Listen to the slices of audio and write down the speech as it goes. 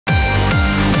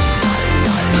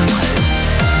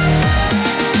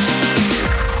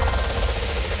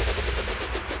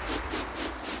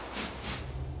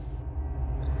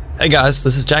Hey guys,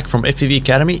 this is Jack from FPV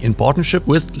Academy in partnership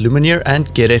with Lumineer and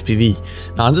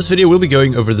GetFPV. Now in this video we'll be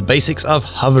going over the basics of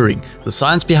hovering, the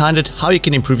science behind it, how you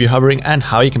can improve your hovering and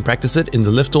how you can practice it in the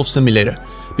liftoff simulator.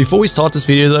 Before we start this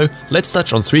video though, let's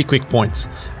touch on 3 quick points.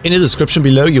 In the description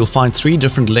below you'll find 3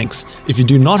 different links. If you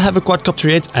do not have a quadcopter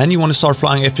yet and you want to start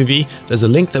flying FPV, there's a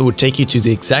link that would take you to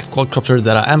the exact quadcopter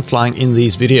that I am flying in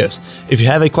these videos. If you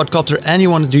have a quadcopter and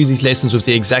you want to do these lessons with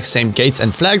the exact same gates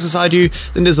and flags as I do,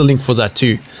 then there's a link for that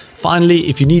too. Finally,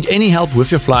 if you need any help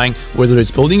with your flying, whether it's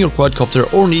building your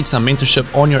quadcopter or need some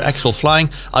mentorship on your actual flying,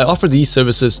 I offer these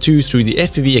services too through the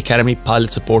FPV Academy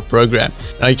Pilot Support Program.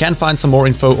 Now you can find some more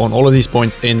info on all of these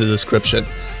points in the description.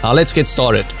 Now let's get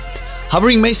started.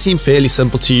 Hovering may seem fairly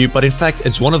simple to you, but in fact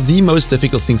it's one of the most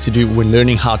difficult things to do when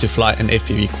learning how to fly an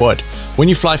FPV quad. When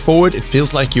you fly forward, it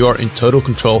feels like you are in total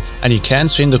control and you can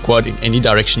swing the quad in any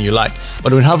direction you like.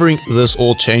 But when hovering, this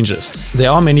all changes.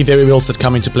 There are many variables that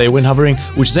come into play when hovering,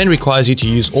 which then requires you to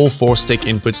use all 4 stick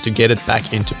inputs to get it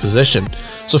back into position.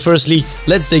 So firstly,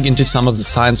 let's dig into some of the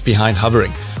science behind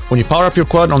hovering. When you power up your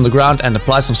quad on the ground and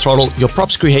apply some throttle, your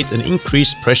props create an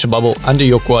increased pressure bubble under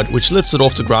your quad which lifts it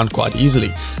off the ground quite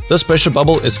easily. This pressure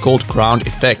bubble is called ground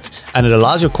effect and it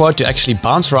allows your quad to actually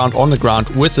bounce around on the ground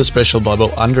with this pressure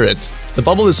bubble under it. The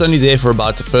bubble is only there for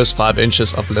about the first 5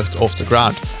 inches of lift off the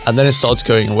ground and then it starts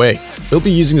going away. We'll be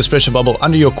using this pressure bubble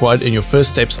under your quad in your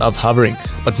first steps of hovering,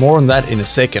 but more on that in a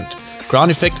second. Ground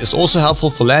effect is also helpful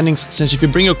for landings, since if you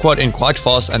bring your quad in quite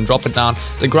fast and drop it down,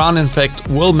 the ground effect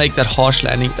will make that harsh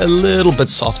landing a little bit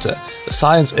softer. The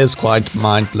science is quite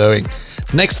mind-blowing.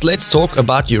 Next, let's talk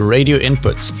about your radio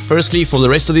inputs. Firstly, for the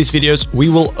rest of these videos, we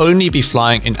will only be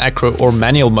flying in acro or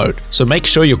manual mode, so make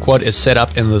sure your quad is set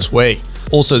up in this way.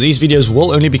 Also, these videos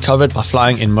will only be covered by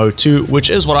flying in mode 2, which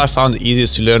is what I found the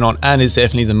easiest to learn on and is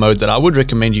definitely the mode that I would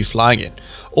recommend you flying in.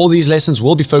 All these lessons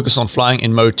will be focused on flying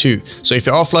in mode 2, so if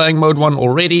you are flying mode 1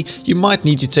 already, you might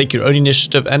need to take your own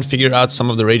initiative and figure out some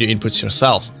of the radio inputs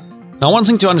yourself. Now, one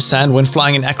thing to understand when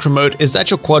flying in acro mode is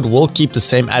that your quad will keep the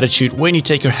same attitude when you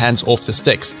take your hands off the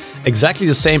sticks. Exactly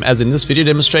the same as in this video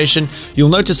demonstration, you'll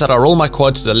notice that I roll my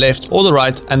quad to the left or the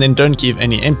right and then don't give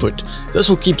any input. This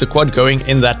will keep the quad going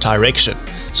in that direction.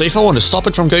 So if I want to stop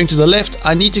it from going to the left,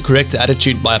 I need to correct the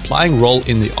attitude by applying roll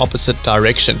in the opposite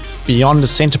direction, beyond the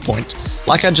center point.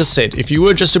 Like I just said, if you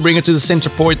were just to bring it to the center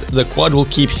point, the quad will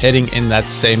keep heading in that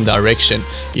same direction.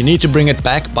 You need to bring it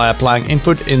back by applying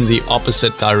input in the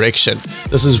opposite direction.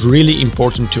 This is really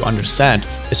important to understand,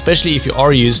 especially if you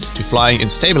are used to flying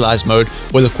in stabilized mode,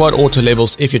 where the quad auto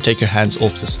levels if you take your hands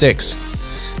off the sticks.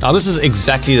 Now this is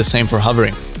exactly the same for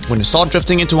hovering. When you start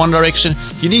drifting into one direction,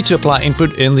 you need to apply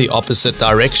input in the opposite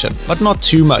direction, but not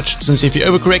too much, since if you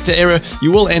overcorrect the error,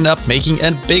 you will end up making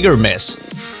a bigger mess.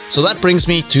 So that brings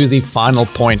me to the final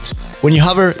point. When you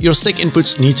hover, your stick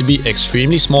inputs need to be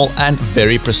extremely small and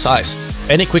very precise.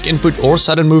 Any quick input or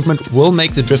sudden movement will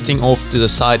make the drifting off to the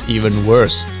side even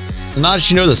worse. So now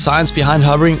that you know the science behind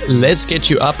hovering, let's get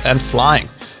you up and flying.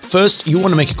 First, you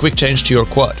want to make a quick change to your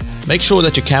quad. Make sure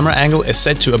that your camera angle is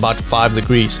set to about 5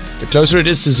 degrees. The closer it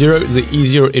is to 0, the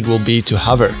easier it will be to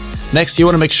hover. Next, you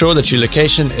want to make sure that your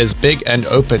location is big and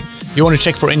open. You want to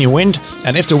check for any wind,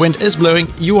 and if the wind is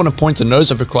blowing, you want to point the nose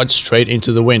of your quad straight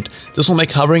into the wind. This will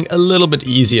make hovering a little bit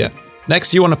easier.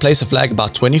 Next, you want to place a flag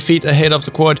about 20 feet ahead of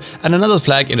the quad and another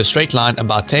flag in a straight line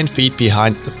about 10 feet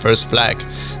behind the first flag.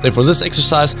 Then for this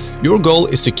exercise, your goal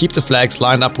is to keep the flags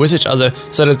lined up with each other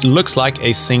so that it looks like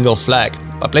a single flag.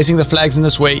 By placing the flags in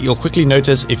this way, you'll quickly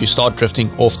notice if you start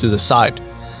drifting off to the side.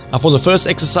 Now for the first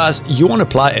exercise, you want to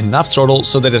apply enough throttle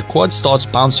so that the quad starts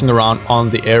bouncing around on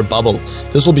the air bubble.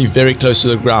 This will be very close to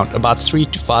the ground, about 3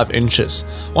 to 5 inches.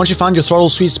 Once you find your throttle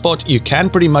sweet spot, you can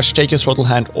pretty much take your throttle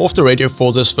hand off the radio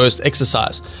for this first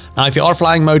exercise. Now if you are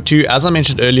flying mode 2, as I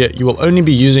mentioned earlier, you will only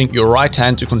be using your right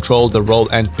hand to control the roll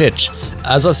and pitch.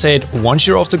 As I said, once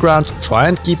you're off the ground, try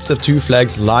and keep the 2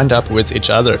 flags lined up with each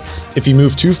other. If you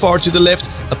move too far to the left,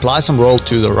 apply some roll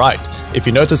to the right. If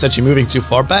you notice that you're moving too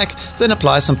far back, then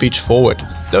apply some pitch forward.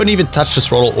 Don't even touch the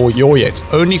throttle or yaw yet,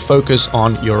 only focus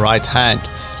on your right hand.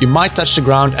 You might touch the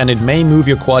ground and it may move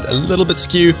your quad a little bit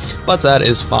skew, but that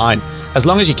is fine. As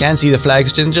long as you can see the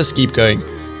flags, then just keep going.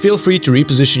 Feel free to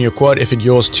reposition your quad if it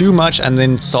yaws too much and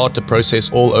then start the process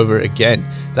all over again.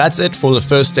 That's it for the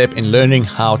first step in learning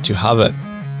how to hover.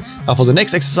 Now for the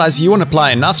next exercise, you want to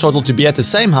apply enough throttle to be at the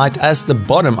same height as the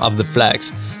bottom of the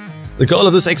flags. The goal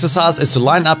of this exercise is to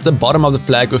line up the bottom of the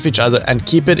flag with each other and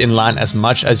keep it in line as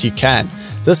much as you can.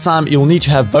 This time you'll need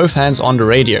to have both hands on the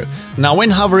radio. Now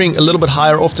when hovering a little bit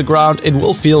higher off the ground, it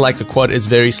will feel like the quad is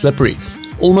very slippery.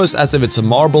 almost as if it's a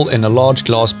marble in a large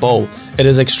glass bowl. It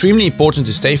is extremely important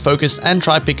to stay focused and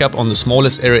try pick up on the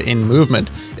smallest error in movement.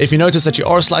 If you notice that you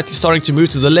are slightly starting to move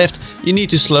to the left, you need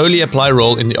to slowly apply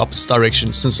roll in the opposite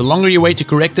direction, since the longer you wait to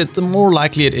correct it, the more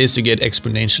likely it is to get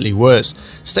exponentially worse.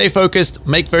 Stay focused,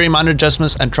 make very minor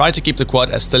adjustments, and try to keep the quad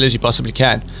as still as you possibly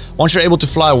can. Once you're able to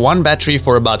fly one battery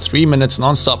for about 3 minutes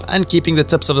non-stop and keeping the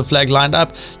tips of the flag lined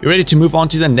up, you're ready to move on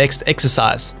to the next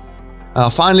exercise.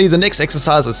 Finally, the next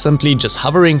exercise is simply just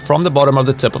hovering from the bottom of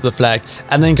the tip of the flag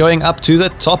and then going up to the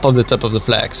top of the tip of the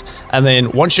flags. And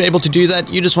then once you're able to do that,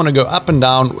 you just want to go up and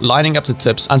down, lining up the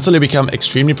tips until you become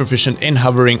extremely proficient in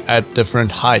hovering at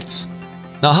different heights.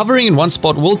 Now, hovering in one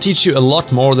spot will teach you a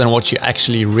lot more than what you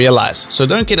actually realize, so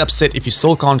don't get upset if you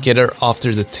still can't get her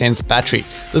after the 10th battery.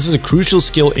 This is a crucial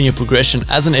skill in your progression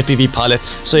as an FPV pilot,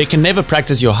 so you can never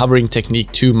practice your hovering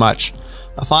technique too much.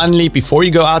 Now, finally, before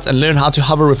you go out and learn how to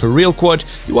hover with a real quad,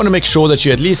 you want to make sure that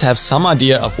you at least have some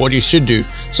idea of what you should do.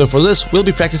 So for this, we'll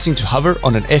be practicing to hover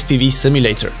on an FPV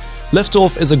simulator.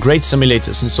 Liftoff is a great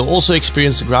simulator since you'll also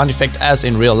experience the ground effect as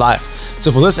in real life.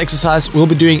 So for this exercise, we'll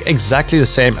be doing exactly the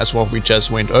same as what we just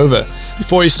went over.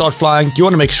 Before you start flying, you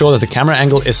want to make sure that the camera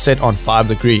angle is set on 5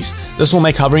 degrees. This will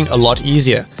make hovering a lot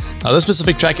easier. Now, this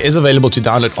specific track is available to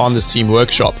download on the Steam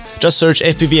Workshop. Just search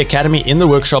FPV Academy in the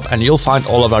workshop and you'll find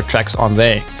all of our tracks on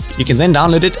there. You can then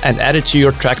download it and add it to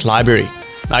your track library.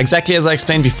 Now, exactly as I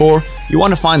explained before, you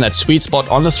want to find that sweet spot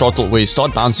on the throttle where you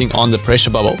start bouncing on the pressure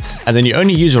bubble, and then you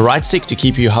only use your right stick to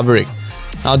keep you hovering.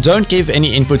 Now, don't give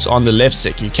any inputs on the left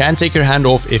stick. You can take your hand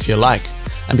off if you like.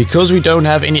 And because we don't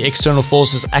have any external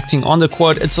forces acting on the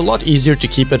quad, it's a lot easier to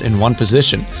keep it in one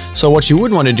position. So what you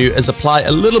would want to do is apply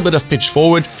a little bit of pitch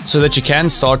forward so that you can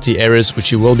start the errors which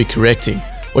you will be correcting.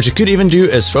 What you could even do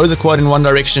is throw the quad in one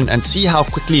direction and see how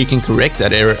quickly you can correct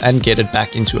that error and get it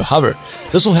back into a hover.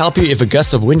 This will help you if a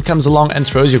gust of wind comes along and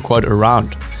throws your quad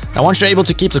around. Now, once you're able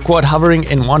to keep the quad hovering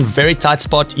in one very tight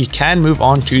spot, you can move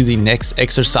on to the next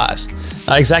exercise.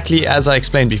 Now, exactly as I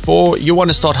explained before, you want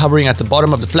to start hovering at the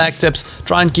bottom of the flag tips,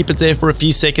 try and keep it there for a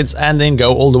few seconds and then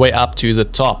go all the way up to the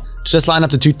top. Just line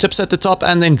up the 2 tips at the top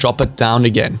and then drop it down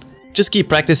again. Just keep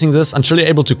practicing this until you're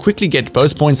able to quickly get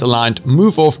both points aligned,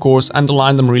 move off course and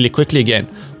align them really quickly again.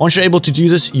 Once you're able to do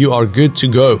this, you are good to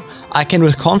go. I can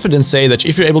with confidence say that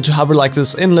if you're able to hover like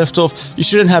this in liftoff, you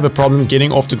shouldn't have a problem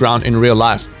getting off the ground in real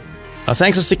life. Now,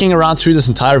 thanks for sticking around through this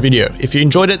entire video. If you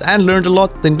enjoyed it and learned a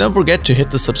lot, then don't forget to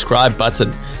hit the subscribe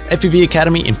button. FPV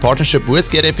Academy, in partnership with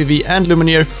GetFPV and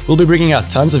Lumineer, will be bringing out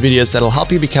tons of videos that will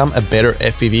help you become a better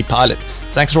FPV pilot.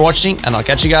 Thanks for watching, and I'll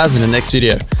catch you guys in the next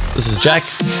video. This is Jack,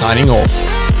 signing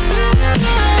off.